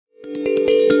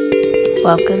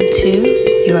Welcome to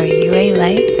your Yué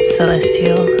Light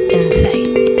Celestial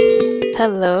Insight.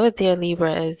 Hello, dear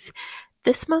Libras.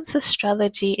 This month's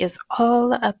astrology is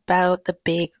all about the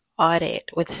big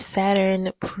audit with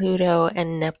Saturn, Pluto,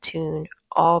 and Neptune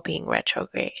all being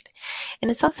retrograde. And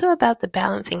it's also about the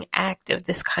balancing act of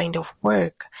this kind of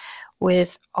work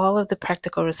with all of the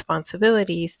practical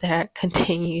responsibilities that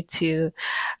continue to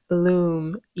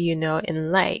loom,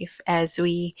 in life as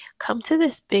we come to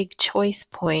this big choice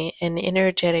point and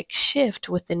energetic shift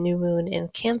with the new moon in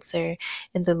Cancer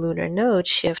and the lunar node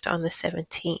shift on the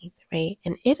 17th, right?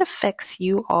 And it affects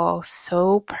you all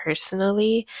so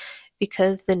personally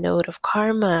because the node of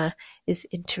karma is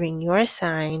entering your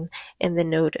sign and the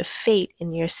node of fate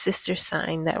in your sister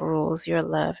sign that rules your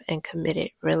love and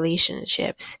committed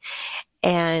relationships.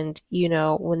 And,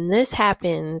 when this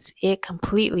happens, it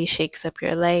completely shakes up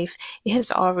your life. It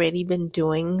has already been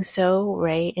doing so,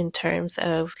 right? In terms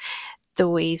of the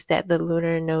ways that the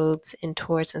lunar nodes in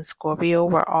Taurus and Scorpio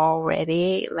were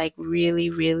already like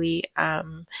really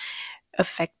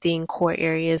affecting core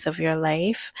areas of your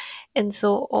life. And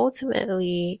so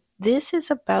ultimately, this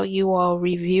is about you all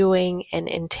reviewing and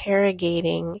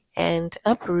interrogating and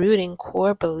uprooting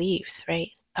core beliefs, right?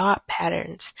 Thought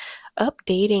patterns,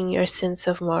 updating your sense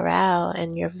of morale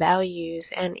and your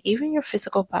values and even your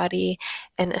physical body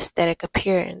and aesthetic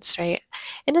appearance, right?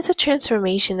 And it's a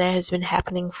transformation that has been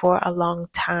happening for a long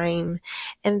time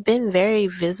and been very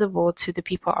visible to the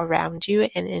people around you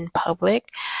and in public.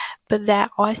 But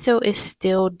that also is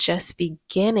still just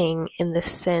beginning in the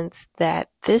sense that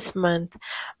this month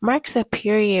marks a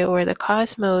period where the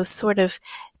cosmos sort of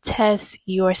tests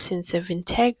your sense of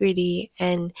integrity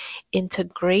and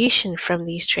integration from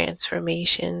these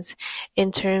transformations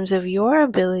in terms of your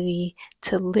ability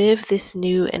to live this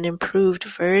new and improved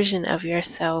version of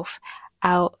yourself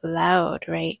out loud,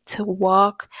 right? To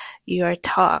walk your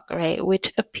talk, right?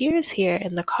 Which appears here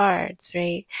in the cards,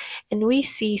 right? And we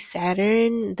see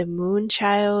Saturn, the Moon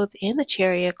Child, and the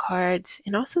Chariot cards,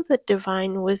 and also the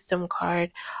Divine Wisdom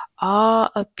card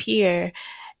all appear,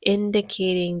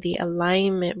 indicating the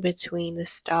alignment between the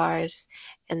stars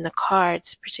and the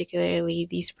cards, particularly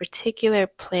these particular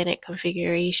planet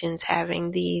configurations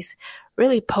having these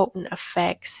really potent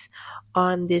effects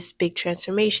on this big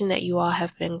transformation that you all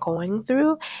have been going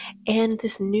through and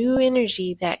this new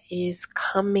energy that is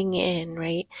coming in,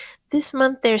 right? This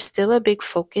month, there's still a big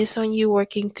focus on you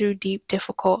working through deep,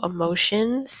 difficult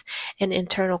emotions and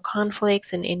internal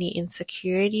conflicts and any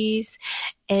insecurities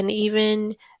and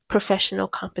even professional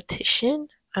competition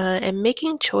and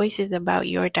making choices about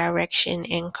your direction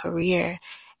and career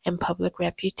and public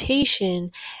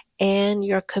reputation and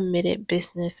your committed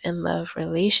business and love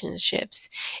relationships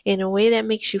in a way that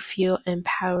makes you feel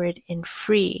empowered and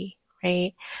free,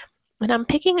 right? And I'm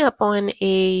picking up on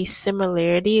a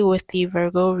similarity with the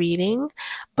Virgo reading,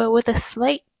 but with a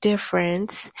slight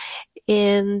difference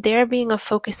in there being a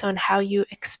focus on how you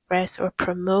express or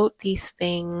promote these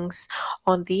things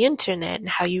on the internet and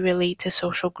how you relate to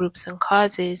social groups and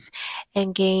causes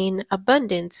and gain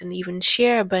abundance and even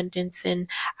share abundance and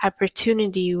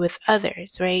opportunity with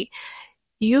others, right?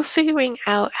 You figuring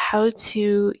out how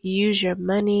to use your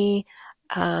money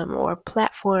or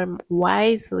platform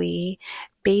wisely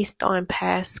based on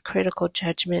past critical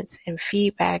judgments and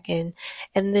feedback and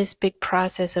this big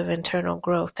process of internal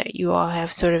growth that you all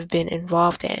have sort of been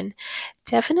involved in.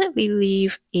 Definitely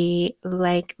leave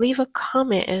a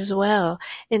comment as well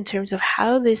in terms of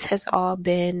how this has all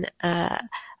been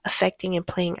affecting and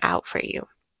playing out for you.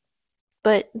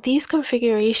 But these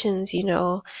configurations,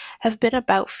 have been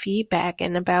about feedback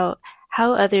and about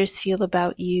how others feel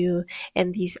about you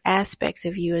and these aspects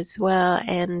of you as well.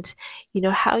 And,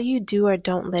 how you do or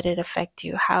don't let it affect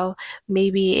you, how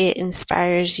maybe it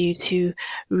inspires you to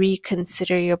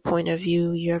reconsider your point of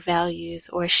view, your values,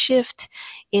 or shift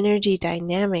energy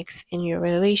dynamics in your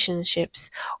relationships,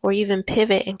 or even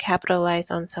pivot and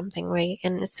capitalize on something, right?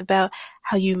 And it's about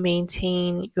how you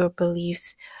maintain your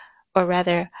beliefs, or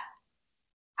rather,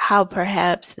 how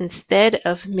perhaps instead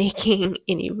of making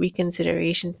any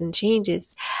reconsiderations and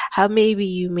changes, how maybe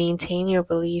you maintain your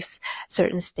beliefs,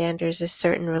 certain standards or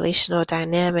certain relational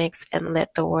dynamics and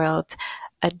let the world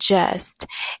adjust.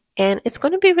 And it's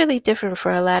going to be really different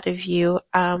for a lot of you.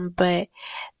 But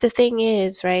the thing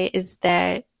is, right, is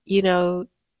that,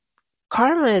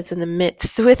 karma is in the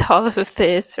midst with all of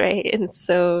this, right? And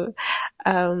so,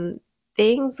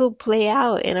 things will play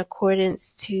out in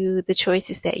accordance to the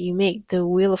choices that you make. The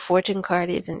Wheel of Fortune card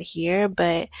isn't here,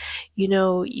 but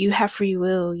you have free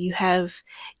will. You have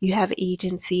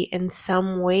agency in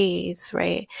some ways,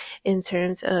 right? In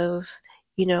terms of,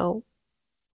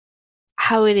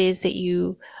 how it is that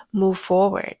you move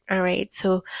forward. All right.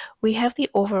 So we have the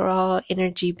overall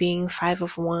energy being Five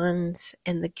of Wands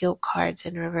and the Guilt cards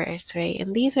in reverse, right?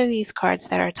 And these are these cards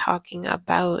that are talking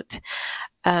about,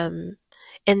 and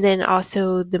then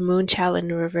also the Moon Child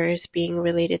in reverse being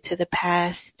related to the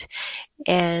past,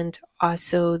 and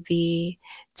also the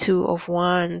Two of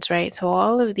Wands, right? So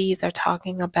all of these are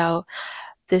talking about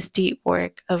this deep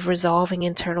work of resolving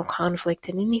internal conflict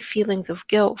and any feelings of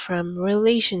guilt from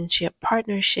relationship,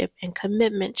 partnership, and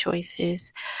commitment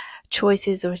choices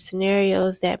or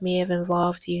scenarios that may have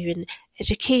involved even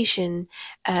education,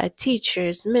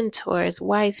 teachers, mentors,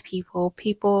 wise people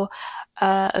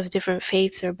of different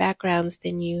faiths or backgrounds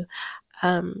than you.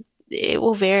 It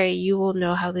will vary. You will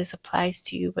know how this applies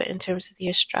to you. But in terms of the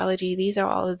astrology, these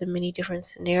are all of the many different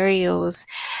scenarios,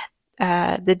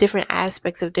 the different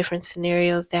aspects of different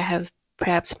scenarios that have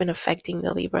perhaps been affecting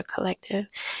the Libra collective.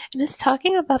 And it's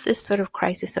talking about this sort of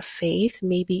crisis of faith,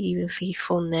 maybe even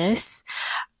faithfulness,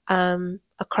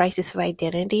 a crisis of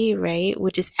identity, right?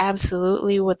 Which is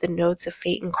absolutely what the nodes of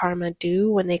fate and karma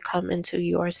do when they come into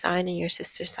your sign and your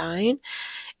sister sign.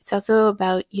 It's also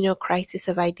about, crisis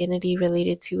of identity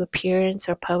related to appearance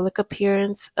or public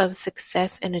appearance of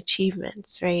success and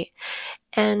achievements, right?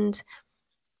 And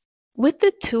with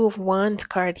the Two of Wands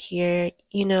card here,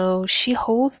 she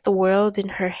holds the world in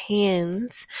her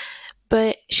hands,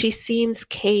 but she seems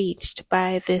caged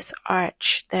by this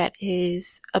arch that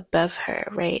is above her,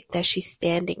 right? That she's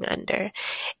standing under.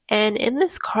 And in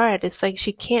this card, it's like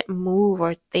she can't move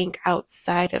or think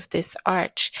outside of this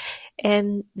arch.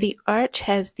 And the arch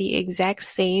has the exact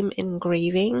same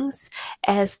engravings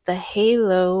as the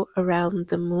halo around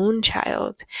the moon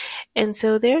child. And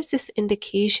so there's this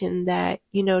indication that,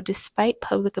 despite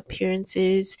public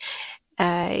appearances,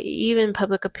 even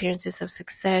public appearances of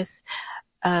success,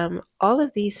 all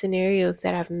of these scenarios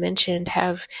that I've mentioned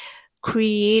have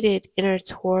created inner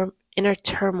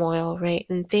turmoil, right?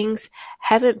 And things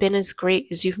haven't been as great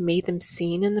as you've made them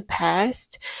seem in the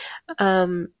past.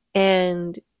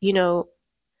 And,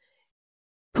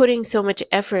 putting so much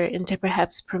effort into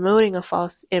perhaps promoting a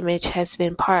false image has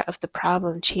been part of the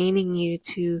problem, chaining you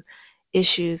to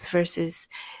issues versus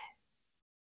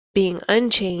being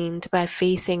unchained by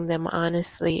facing them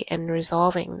honestly and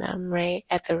resolving them, right,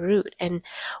 at the root. And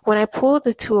when I pulled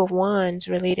the Two of Wands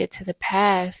related to the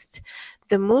past,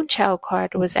 the Moonchild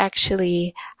card was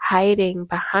actually hiding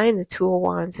behind the Two of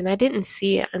Wands, and I didn't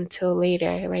see it until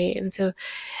later, right? And so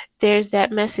there's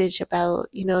that message about,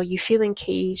 you feeling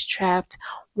caged, trapped,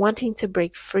 wanting to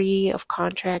break free of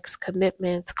contracts,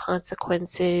 commitments,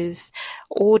 consequences,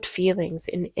 old feelings,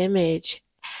 an image,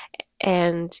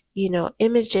 and,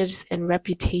 images and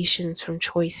reputations from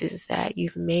choices that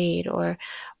you've made or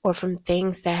from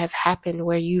things that have happened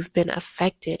where you've been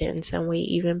affected in some way,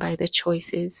 even by the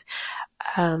choices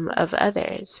of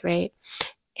others, right?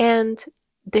 And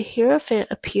the Hierophant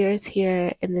appears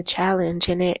here in the challenge,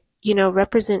 and it,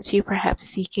 represents you perhaps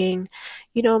seeking,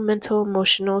 mental,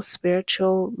 emotional,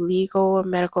 spiritual, legal, or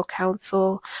medical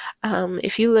counsel.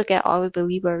 If you look at all of the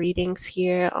Libra readings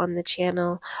here on the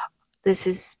channel, this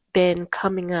has been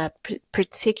coming up,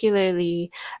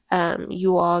 particularly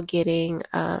you all getting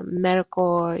medical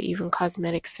or even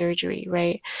cosmetic surgery,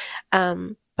 right?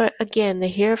 But again, the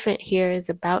Hierophant here is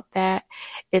about that.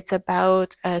 It's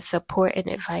about support and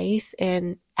advice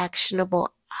and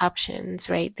actionable options,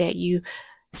 right, that you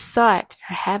sought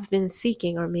or have been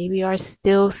seeking or maybe are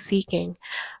still seeking.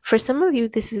 For some of you,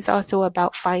 this is also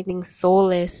about finding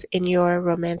solace in your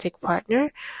romantic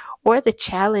partner, or the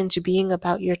challenge being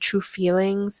about your true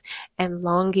feelings and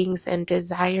longings and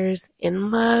desires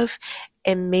in love,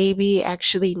 and maybe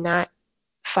actually not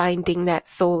finding that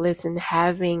solace and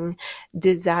having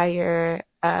desire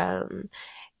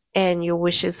and your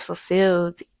wishes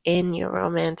fulfilled in your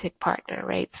romantic partner,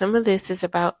 right? Some of this is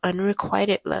about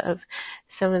unrequited love.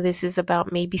 Some of this is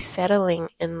about maybe settling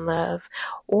in love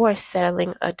or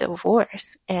settling a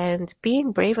divorce and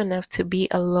being brave enough to be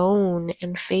alone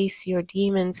and face your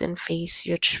demons and face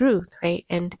your truth, right?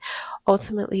 And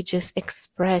ultimately just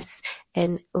express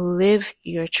and live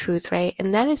your truth, right?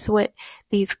 And that is what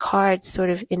these cards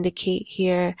sort of indicate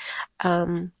here.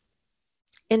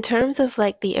 In terms of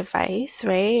like the advice,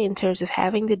 right? In terms of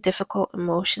having the difficult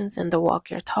emotions and the walk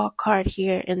your talk card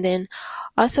here, and then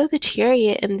also the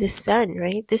Chariot and the Sun,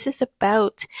 right? This is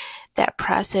about that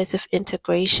process of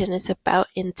integration. It's about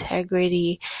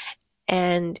integrity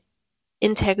and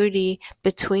integrity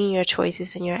between your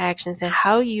choices and your actions and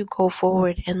how you go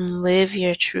forward and live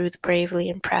your truth bravely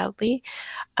and proudly.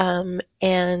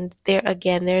 And there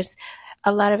again, there's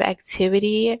a lot of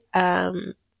activity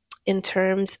in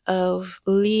terms of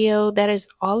Leo, that is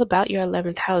all about your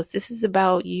 11th house. This is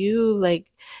about you, like,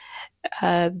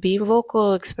 being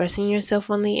vocal, expressing yourself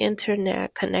on the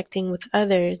internet, connecting with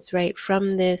others, right?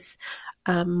 From this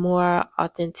more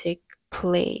authentic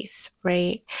place,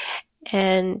 right?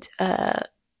 And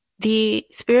the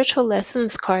spiritual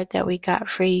lessons card that we got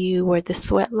for you were the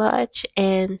Sweat Lodge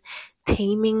and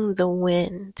Taming the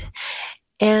Wind.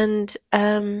 And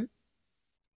I'm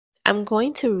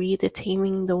going to read the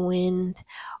Taming the Wind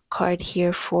card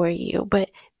here for you, but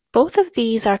both of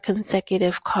these are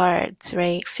consecutive cards,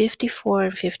 right? 54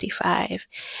 and 55.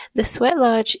 The Sweat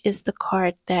Lodge is the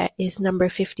card that is number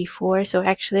 54, so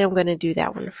actually I'm going to do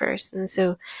that one first. And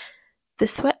so the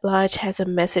Sweat Lodge has a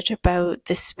message about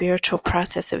the spiritual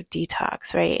process of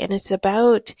detox, right? And it's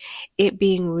about it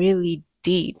being really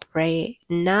deep, right?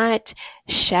 Not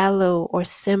shallow or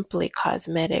simply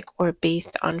cosmetic or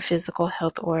based on physical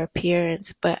health or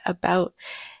appearance, but about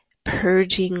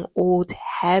purging old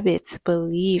habits,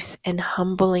 beliefs, and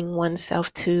humbling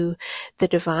oneself to the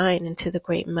divine and to the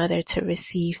Great Mother to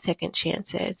receive second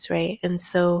chances, right? And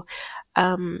so,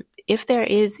 if there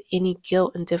is any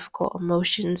guilt and difficult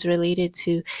emotions related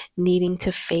to needing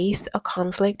to face a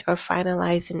conflict or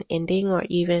finalize an ending, or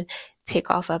even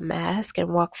take off a mask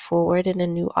and walk forward in a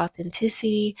new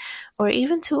authenticity, or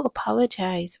even to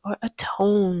apologize or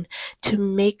atone to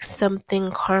make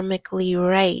something karmically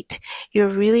right, you're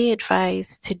really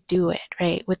advised to do it,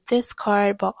 right? With this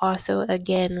card, but also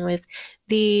again with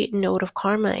the node of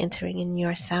karma entering in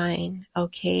your sign,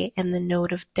 okay? And the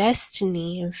node of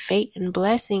destiny and fate and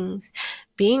blessings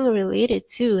being related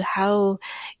to how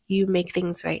you make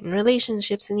things right in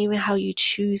relationships and even how you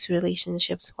choose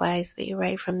relationships wisely,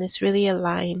 right? From this really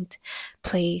aligned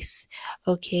place,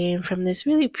 okay? And from this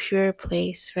really pure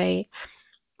place, right?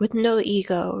 With no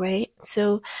ego, right?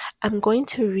 So I'm going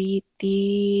to read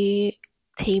the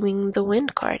Taming the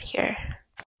Wind card here.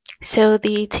 So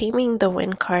the Taming the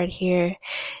Wind card here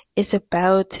is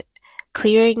about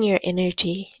clearing your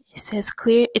energy. It says,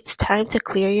 it's time to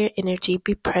clear your energy,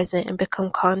 be present, and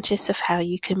become conscious of how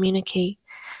you communicate.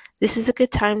 This is a good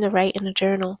time to write in a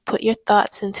journal. Put your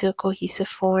thoughts into a cohesive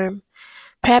form.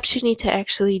 Perhaps you need to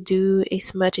actually do a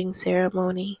smudging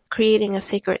ceremony, creating a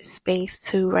sacred space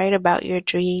to write about your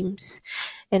dreams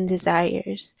and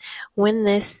desires. When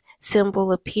this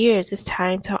symbol appears, it's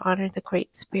time to honor the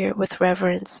Great Spirit with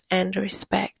reverence and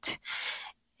respect.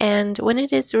 And when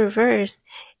it is reversed,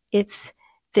 it's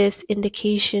this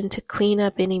indication to clean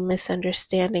up any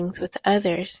misunderstandings with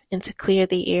others and to clear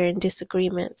the air in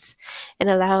disagreements and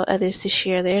allow others to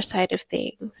share their side of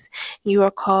things. You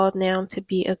are called now to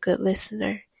be a good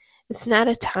listener. It's not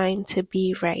a time to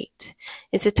be right.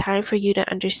 It's a time for you to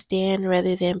understand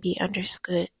rather than be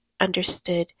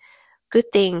understood.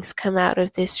 Good things come out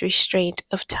of this restraint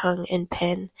of tongue and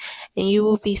pen, and you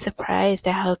will be surprised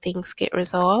at how things get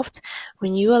resolved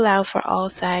when you allow for all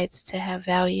sides to have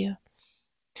value.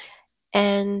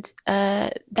 And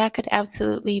that could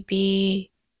absolutely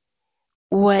be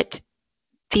what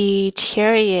the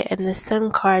Chariot and the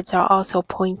Sun cards are also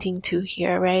pointing to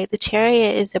here, right? The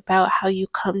Chariot is about how you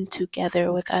come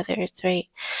together with others, right?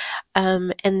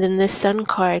 And then the Sun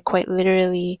card, quite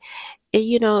literally,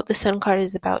 the Sun card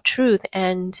is about truth.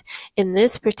 And in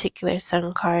this particular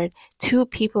Sun card, two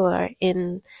people are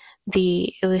in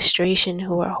the illustration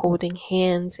who are holding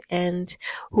hands and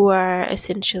who are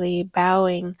essentially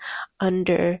bowing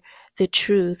under the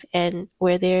truth, and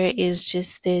where there is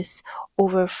just this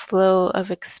overflow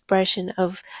of expression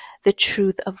of the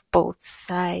truth of both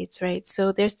sides, right?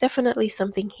 So there's definitely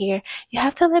something here. You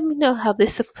have to let me know how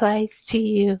this applies to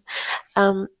you.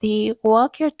 The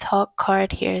Walk Your Talk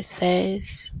card here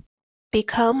says,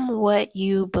 become what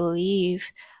you believe.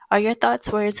 Are your thoughts,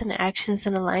 words, and actions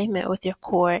in alignment with your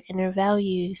core inner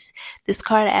values? This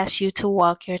card asks you to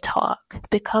walk your talk.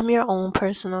 Become your own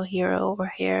personal hero or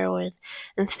heroine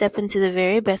and step into the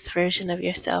very best version of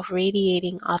yourself,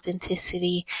 radiating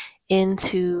authenticity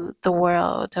into the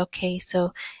world. Okay,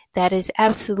 so that is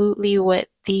absolutely what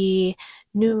the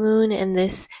new moon and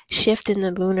this shift in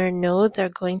the lunar nodes are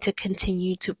going to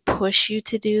continue to push you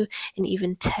to do and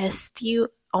even test you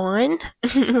on,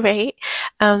 right?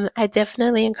 I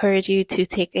definitely encourage you to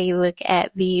take a look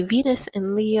at the Venus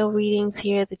and Leo readings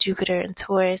here, the Jupiter and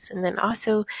Taurus, and then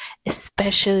also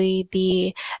especially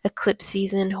the eclipse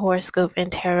season horoscope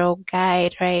and tarot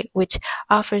guide, right? Which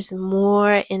offers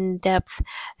more in-depth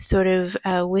sort of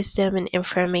wisdom and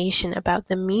information about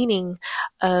the meaning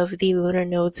of the lunar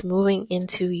nodes moving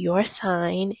into your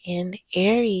sign in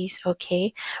Aries,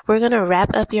 okay? We're going to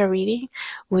wrap up your reading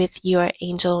with your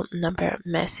angel number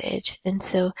message. message. And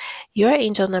so your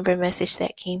angel number message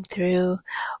that came through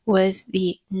was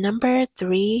the number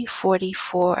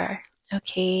 344.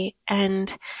 Okay,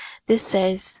 and this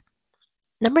says,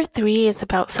 number 3 is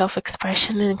about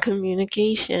self-expression and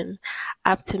communication,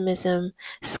 optimism,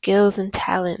 skills and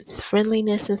talents,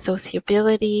 friendliness and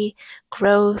sociability,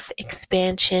 growth,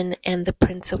 expansion, and the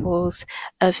principles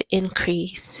of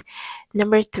increase.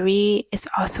 Number 3 is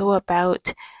also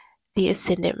about the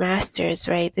Ascended Masters,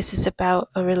 right? This is about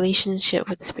a relationship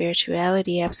with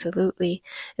spirituality, absolutely.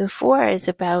 And 4 is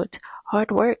about hard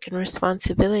work and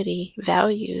responsibility,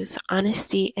 values,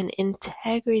 honesty and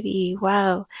integrity,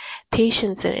 wow,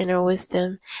 patience and inner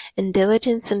wisdom, and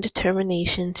diligence and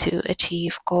determination to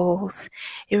achieve goals.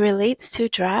 It relates to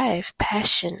drive,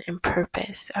 passion, and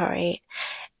purpose, all right?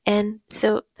 And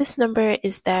so this number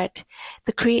is that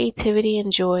the creativity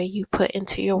and joy you put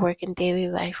into your work and daily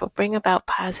life will bring about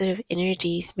positive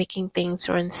energies, making things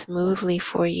run smoothly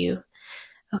for you.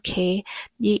 Okay,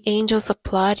 the angels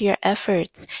applaud your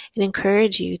efforts and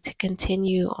encourage you to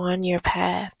continue on your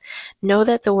path. Know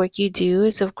that the work you do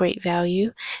is of great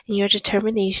value, and your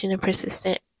determination and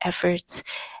persistent efforts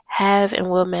have and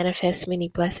will manifest many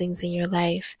blessings in your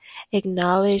life.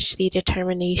 Acknowledge the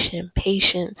determination,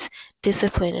 patience,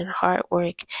 discipline, and hard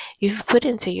work you've put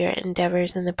into your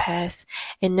endeavors in the past,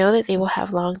 and know that they will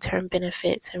have long-term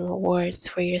benefits and rewards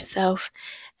for yourself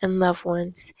and loved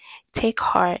ones. Take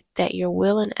heart that your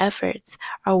will and efforts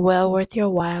are well worth your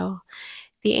while.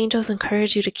 The angels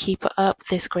encourage you to keep up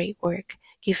this great work.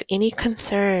 Give any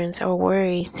concerns or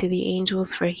worries to the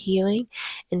angels for healing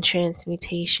and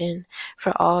transmutation,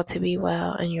 for all to be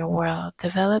well in your world.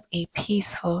 Develop a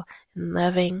peaceful and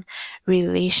loving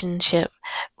relationship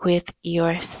with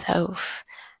yourself.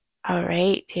 All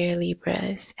right, dear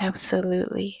Libras,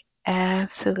 absolutely,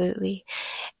 absolutely.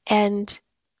 And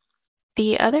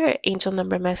the other angel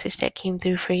number message that came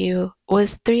through for you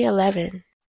was 311.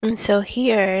 And so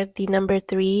here, the number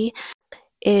 3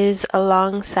 is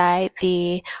alongside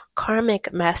the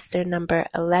karmic master number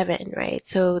 11, right?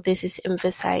 So this is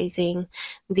emphasizing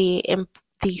the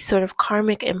sort of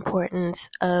karmic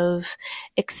importance of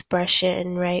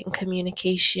expression, right, and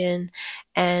communication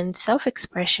and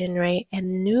self-expression, right,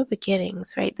 and new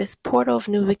beginnings, right? This portal of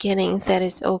new beginnings that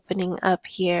is opening up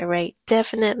here, right?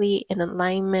 Definitely in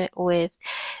alignment with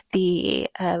the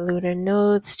lunar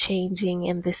nodes changing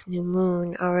in this new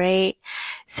moon, all right?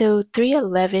 So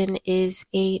 311 is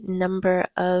a number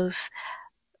of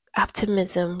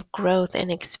optimism, growth,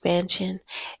 and expansion.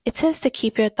 It says to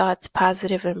keep your thoughts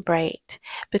positive and bright,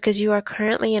 because you are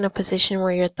currently in a position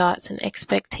where your thoughts and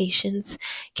expectations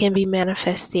can be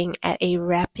manifesting at a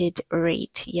rapid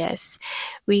rate. Yes,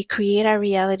 we create our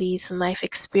realities and life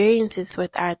experiences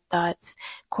with our thoughts,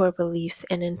 core beliefs,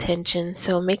 and intentions.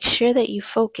 So make sure that you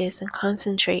focus and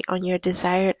concentrate on your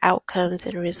desired outcomes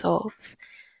and results,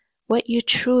 what you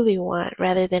truly want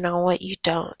rather than on what you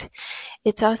don't.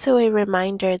 It's also a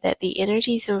reminder that the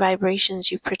energies and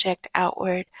vibrations you project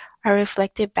outward are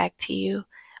reflected back to you.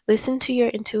 Listen to your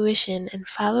intuition and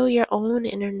follow your own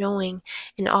inner knowing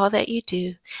in all that you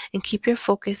do, and keep your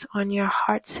focus on your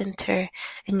heart center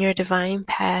and your divine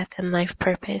path and life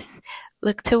purpose.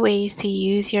 Look to ways to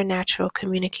use your natural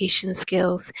communication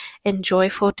skills and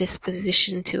joyful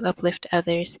disposition to uplift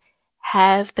others.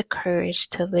 Have the courage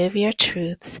to live your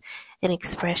truths and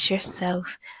express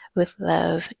yourself with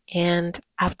love and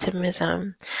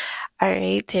optimism. All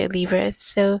right, dear Libras.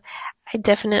 So I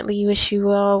definitely wish you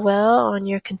all well on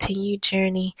your continued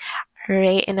journey. All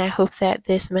right, and I hope that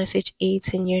this message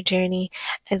aids in your journey,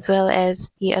 as well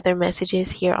as the other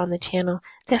messages here on the channel.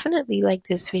 Definitely like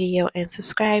this video and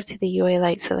subscribe to the Yué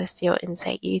Light Celestial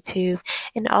Insight YouTube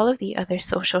and all of the other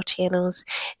social channels.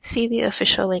 See the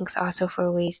official links also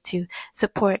for ways to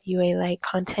support Yué Light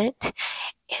content.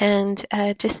 And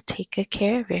just take good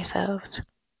care of yourselves.